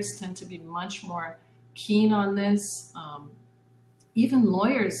providers tend to be much more keen on this. Even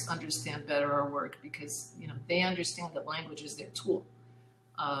lawyers understand better our work because, they understand that language is their tool.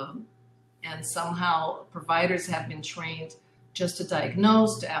 And somehow providers have been trained just to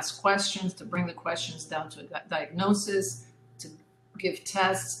diagnose, to ask questions, to bring the questions down to a diagnosis, to give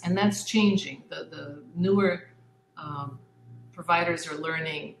tests, and that's changing. The newer providers are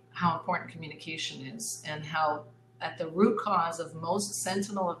learning how important communication is and how at the root cause of most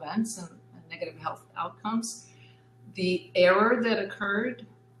sentinel events and negative health outcomes, the error that occurred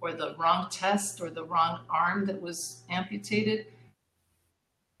or the wrong test or the wrong arm that was amputated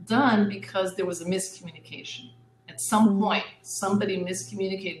done because there was a miscommunication. At some point, somebody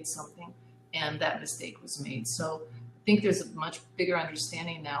miscommunicated something and that mistake was made. So I think there's a much bigger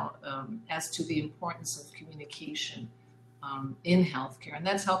understanding now as to the importance of communication in healthcare, and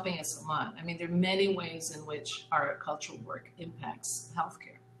that's helping us a lot. I mean, there are many ways in which our cultural work impacts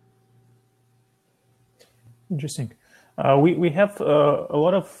healthcare. Interesting. We have a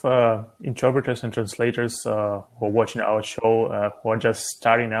lot of interpreters and translators who are watching our show who are just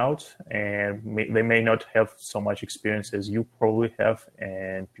starting out, and they may not have so much experience as you probably have,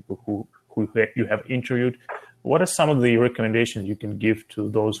 and people who you have interviewed. What are some of the recommendations you can give to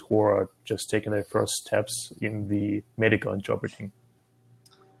those who are just taking their first steps in the medical interpreting?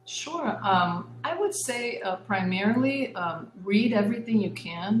 Sure. I would say primarily read everything you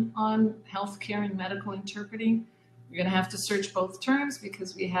can on healthcare and medical interpreting. You're going to have to search both terms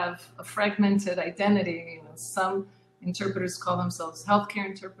because we have a fragmented identity. You know, some interpreters call themselves healthcare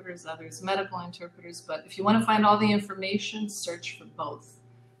interpreters, others medical interpreters. But if you want to find all the information, search for both.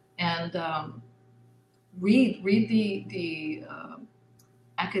 And read the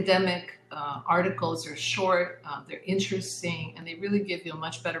academic articles. Are short, they're interesting, and they really give you a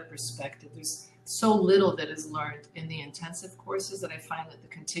much better perspective. There's so little that is learned in the intensive courses that I find that the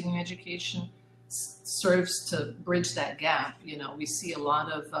continuing education serves to bridge that gap. You know, we see a lot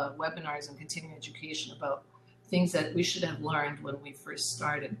of webinars on continuing education about things that we should have learned when we first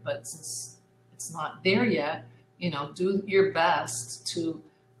started, but since it's not there yet, you know, do your best to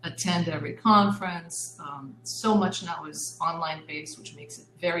attend every conference. So much now is online based, which makes it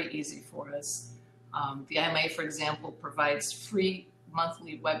very easy for us. The IMA, for example, provides free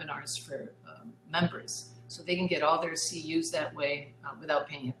monthly webinars for members, so they can get all their CUs that way without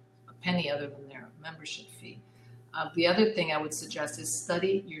paying a penny other than their membership fee. The other thing I would suggest is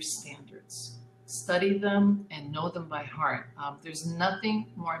study your standards. Study them and know them by heart. There's nothing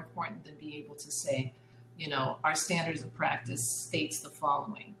more important than being able to say, you know, our standards of practice states the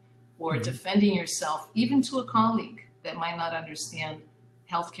following, or defending yourself even to a colleague that might not understand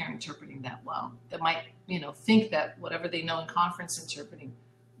healthcare interpreting that well, that might, you know, think that whatever they know in conference interpreting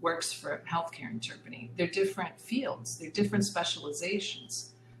works for healthcare interpreting. They're different fields, they're different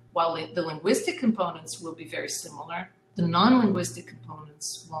specializations. While the linguistic components will be very similar, the non-linguistic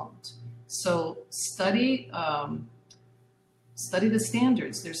components won't. So study the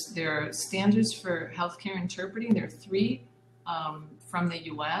standards. There are standards for healthcare interpreting. There are 3 from the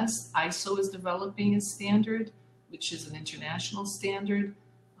US. ISO is developing a standard, which is an international standard.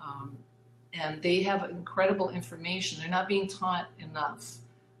 And they have incredible information. They're not being taught enough.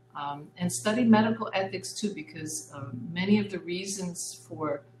 And study medical ethics too, because many of the reasons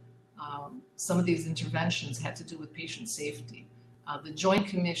for some of these interventions had to do with patient safety. The Joint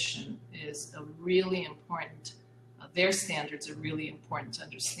Commission is a really important, their standards are really important to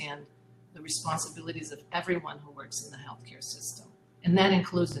understand the responsibilities of everyone who works in the healthcare system, and that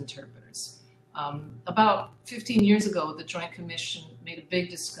includes interpreters. About 15 years ago, the Joint Commission made a big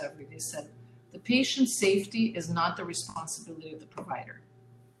discovery. They said, the patient's safety is not the responsibility of the provider.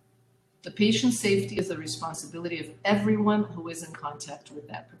 The patient's safety is the responsibility of everyone who is in contact with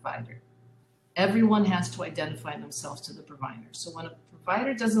that provider. Everyone has to identify themselves to the provider. So when a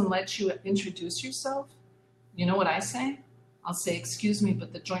provider doesn't let you introduce yourself, you know what I say? I'll say, excuse me,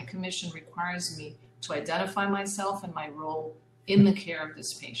 but the Joint Commission requires me to identify myself and my role in the care of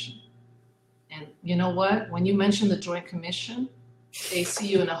this patient. And you know what? When you mention the Joint Commission, they see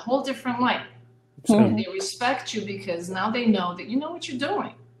you in a whole different light. Mm-hmm. They respect you because now they know that you know what you're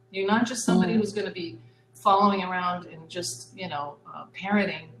doing. You're not just somebody who's going to be following around and just, you know,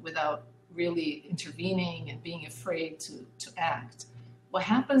 parroting without really intervening and being afraid to act. What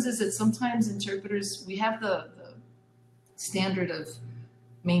happens is that sometimes interpreters, we have the standard of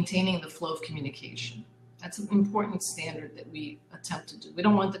maintaining the flow of communication. That's an important standard that we attempt to do. We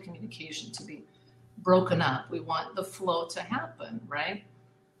don't want the communication to be broken up. We want the flow to happen, right?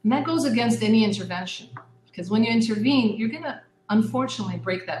 And that goes against any intervention, because when you intervene, you're going to unfortunately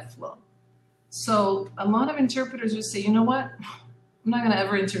break that flow. So a lot of interpreters will say, you know what? I'm not going to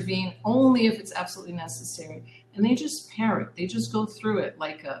ever intervene, only if it's absolutely necessary. And they just parrot. They just go through it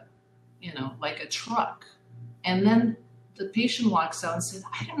like a, you know, like a truck. And then the patient walks out and says,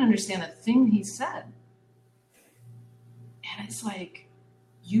 I don't understand a thing he said. And it's like,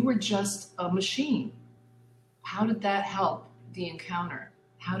 you were just a machine. How did that help the encounter?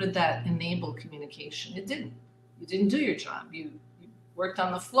 How did that enable communication? It didn't. You didn't do your job. You worked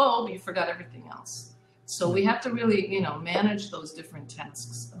on the flow, but you forgot everything else. So we have to really, you know, manage those different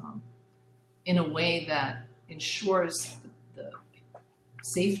tasks in a way that ensures the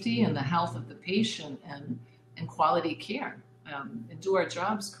safety and the health of the patient and quality care, and do our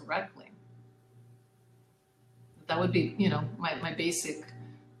jobs correctly. That would be, you know, my basic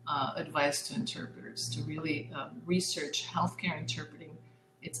advice to interpreters, to really research healthcare interpreting.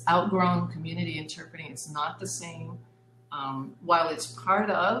 It's outgrown community interpreting. It's not the same. While it's part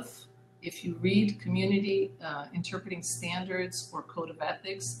of, if you read community interpreting standards or code of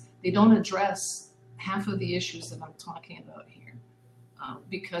ethics, they don't address half of the issues that I'm talking about here,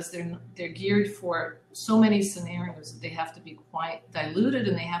 because they're geared for so many scenarios that they have to be quite diluted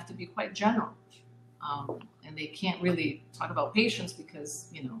and they have to be quite general. And they can't really talk about patients because,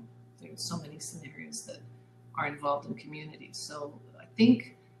 you know, there's so many scenarios that are involved in communities. So I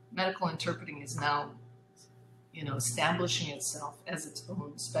think medical interpreting is now, you know, establishing itself as its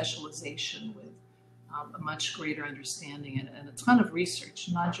own specialization with a much greater understanding and a ton of research,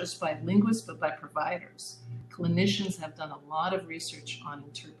 not just by linguists, but by providers. Clinicians have done a lot of research on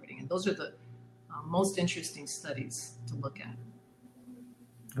interpreting, and those are the most interesting studies to look at.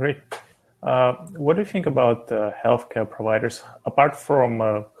 Great. What do you think about healthcare providers, apart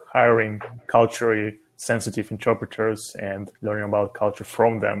from hiring culturally sensitive interpreters and learning about culture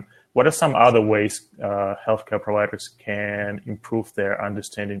from them? What are some other ways healthcare providers can improve their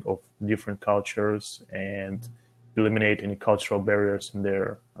understanding of different cultures and eliminate any cultural barriers in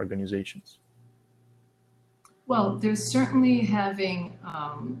their organizations? Well, there's certainly having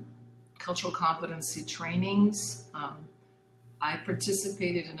cultural competency trainings. I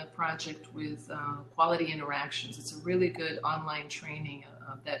participated in a project with Quality Interactions. It's a really good online training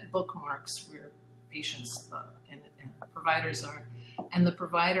that bookmarks where patients and providers are. And the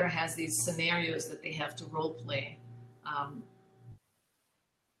provider has these scenarios that they have to role play.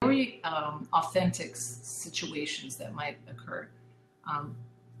 Very authentic situations that might occur.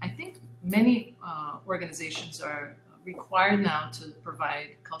 I think many organizations are required now to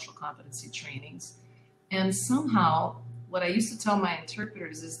provide cultural competency trainings. And somehow, what I used to tell my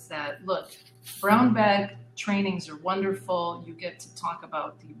interpreters is that, look, brown bag trainings are wonderful. You get to talk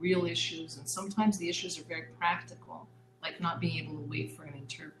about the real issues, and sometimes the issues are very practical, like not being able to wait for an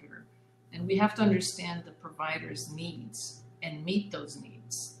interpreter. And we have to understand the provider's needs and meet those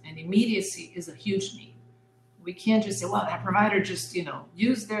needs. And immediacy is a huge need. We can't just say, well, that provider just, you know,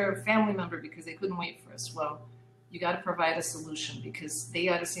 used their family member because they couldn't wait for us. Well, you got to provide a solution because they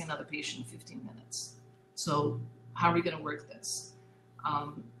got to see another patient in 15 minutes. So how are we going to work this?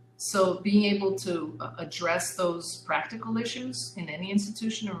 So being able to address those practical issues in any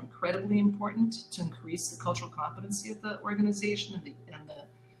institution are incredibly important to increase the cultural competency of the organization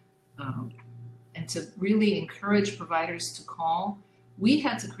and to really encourage providers to call. We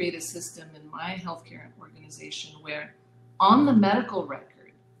had to create a system in my healthcare organization where on the medical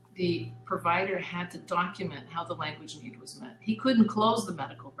record, the provider had to document how the language need was met. He couldn't close the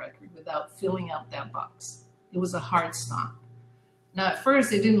medical record without filling out that box. It was a hard stop. Now, at first,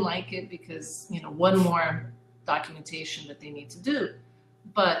 they didn't like it because, you know, one more documentation that they need to do.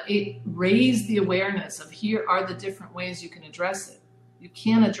 But it raised the awareness of here are the different ways you can address it. You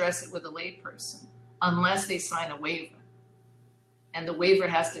can't address it with a layperson unless they sign a waiver. And the waiver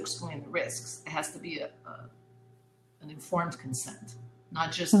has to explain the risks. It has to be an informed consent,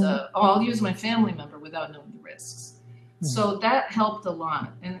 not just I'll use my family member without knowing the risks. So that helped a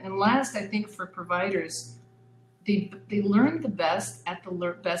lot. And last, I think for providers, they learn the best at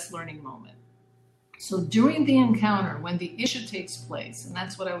the best learning moment. So during the encounter, when the issue takes place, and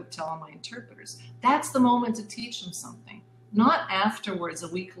that's what I would tell all my interpreters, that's the moment to teach them something, not afterwards, a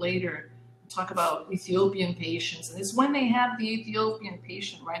week later, talk about Ethiopian patients. And it's when they have the Ethiopian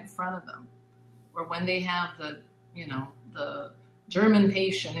patient right in front of them, or when they have the German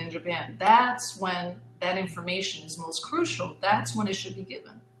patient in Japan. That's when that information is most crucial. That's when it should be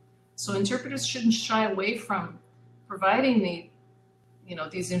given. So interpreters shouldn't shy away from providing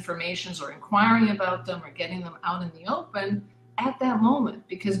these informations or inquiring about them or getting them out in the open at that moment,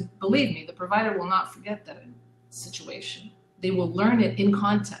 because believe me, the provider will not forget that situation. They will learn it in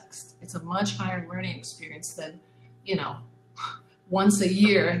context. It's a much higher learning experience than, once a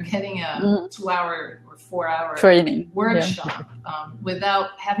year getting a 2-hour or 4-hour training workshop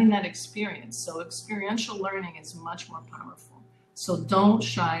without having that experience. So experiential learning is much more powerful. So don't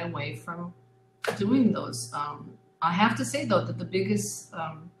shy away from doing those. I have to say, though, that the biggest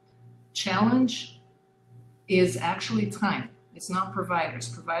challenge is actually time. It's not providers.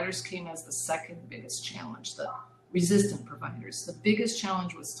 Providers came as the second biggest challenge, the resistant providers. The biggest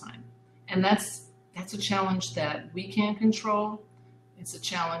challenge was time. And that's a challenge that we can't control. It's a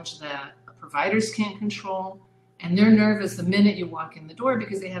challenge that providers can't control. And they're nervous the minute you walk in the door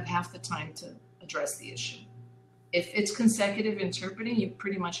because they have half the time to address the issue. If it's consecutive interpreting, you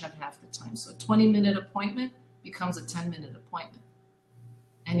pretty much have half the time. So a 20-minute appointment becomes a 10-minute appointment.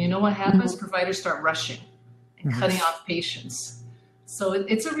 And you know what happens? Providers start rushing and cutting off patients. So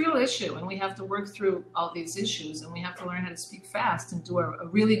it's a real issue, and we have to work through all these issues, and we have to learn how to speak fast and do a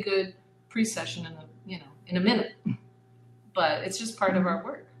really good pre-session in a minute. But it's just part of our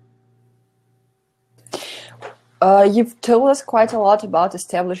work. You've told us quite a lot about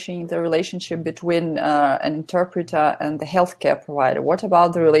establishing the relationship between an interpreter and the healthcare provider. What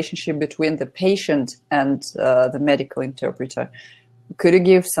about the relationship between the patient and the medical interpreter? Could you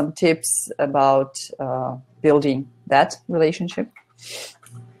give some tips about building that relationship?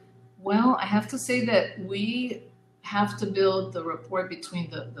 Well, I have to say that we have to build the rapport between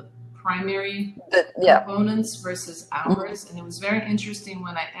the primary components versus ours. And it was very interesting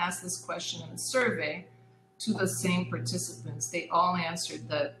when I asked this question in the survey to the same participants. They all answered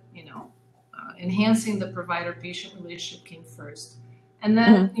that, enhancing the provider-patient relationship came first. And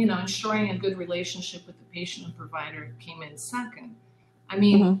then, ensuring a good relationship with the patient and provider came in second. I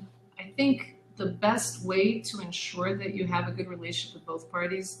mean, I think the best way to ensure that you have a good relationship with both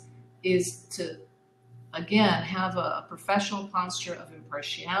parties is to, again, have a professional posture of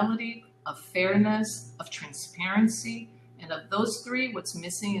impartiality, of fairness, of transparency. And of those three, what's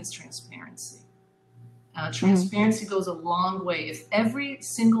missing is transparency. Transparency goes a long way. If every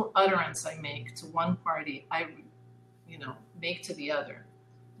single utterance I make to one party, I, make to the other,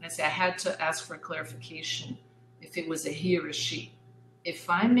 and I say I had to ask for clarification if it was a he or a she. If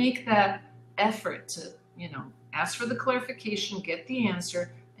I make that effort to, ask for the clarification, get the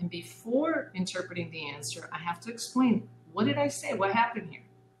answer, and before interpreting the answer, I have to explain, what did I say? What happened here?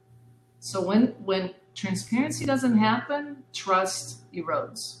 So when transparency doesn't happen, trust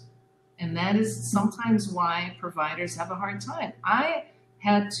erodes. And that is sometimes why providers have a hard time. I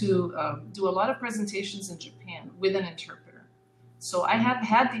had to do a lot of presentations in Japan with an interpreter. So I have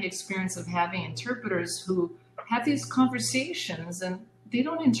had the experience of having interpreters who have these conversations and they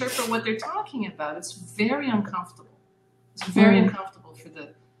don't interpret what they're talking about. It's very uncomfortable. It's very uncomfortable for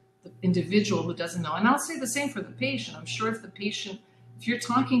the individual who doesn't know. And I'll say the same for the patient. I'm sure if you're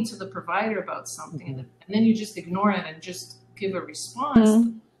talking to the provider about something and then you just ignore it and just give a response,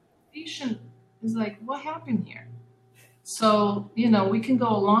 the patient is like, what happened here? So, we can go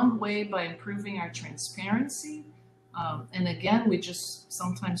a long way by improving our transparency. And again, we just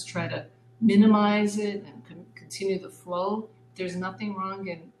sometimes try to minimize it and continue the flow. There's nothing wrong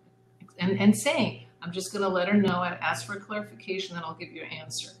in saying, I'm just going to let her know, I ask for clarification, then I'll give you an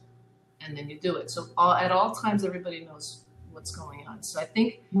answer. And then you do it. So at all times, everybody knows what's going on. So I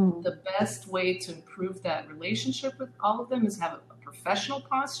think the best way to improve that relationship with all of them is have a professional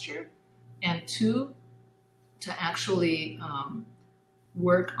posture, and two, to actually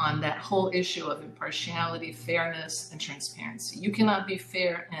work on that whole issue of impartiality, fairness, and transparency. You cannot be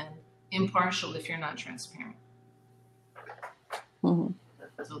fair and impartial if you're not transparent.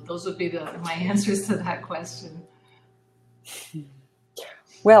 So those would be my answers to that question.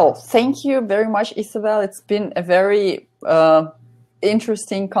 Well, thank you very much, Isabel. It's been a very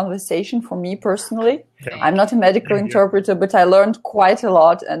interesting conversation for me personally. I'm not a medical interpreter, but I learned quite a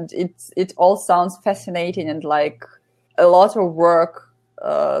lot, and it all sounds fascinating and like a lot of work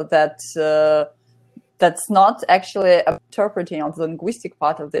that's not actually interpreting on the linguistic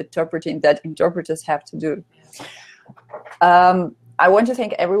part of the interpreting that interpreters have to do. I want to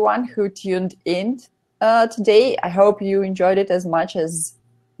thank everyone who tuned in today. I hope you enjoyed it as much as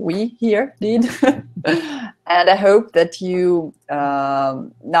we here did. And I hope that you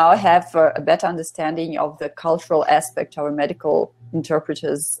now have a better understanding of the cultural aspect of a medical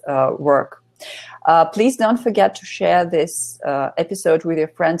interpreter's work. Please don't forget to share this episode with your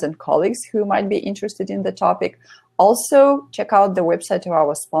friends and colleagues who might be interested in the topic. Also, check out the website of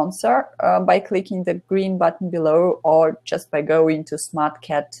our sponsor by clicking the green button below, or just by going to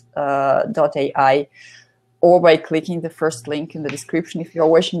smartcat.ai, or by clicking the first link in the description if you're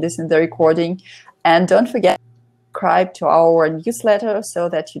watching this in the recording. And don't forget to subscribe to our newsletter so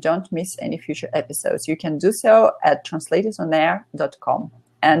that you don't miss any future episodes. You can do so at translatorsOnAir.com.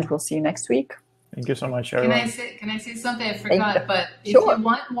 And we'll see you next week. Thank you so much, everyone. Can I say something? I forgot, but if Sure. you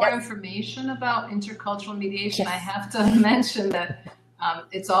want more information about intercultural mediation, I have to mention that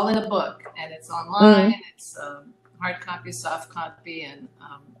it's all in a book, and it's online. It's hard copy, soft copy, and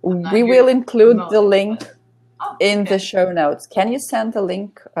we will include the link in the show notes. Can you send the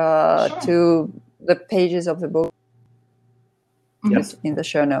link to the pages of the book in the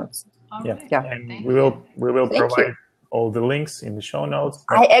show notes? Okay. Yeah. And we will provide all the links in the show notes.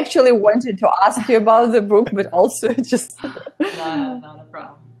 I actually wanted to ask you about the book, but also just not a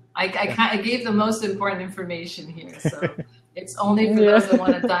problem. I gave the most important information here, so it's only for those that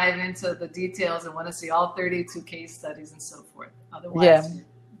want to dive into the details and want to see all 32 case studies and so forth. Otherwise, you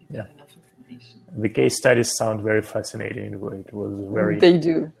got enough information. The case studies sound very fascinating. It was very. They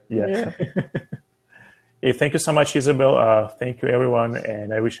do. Yeah. Hey, thank you so much, Isabel. Thank you, everyone,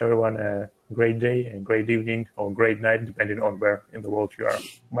 and I wish everyone a great day, a great evening, or great night, depending on where in the world you are.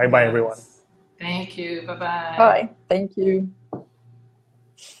 Bye-bye, everyone. Thank you. Bye-bye. Bye. Thank you.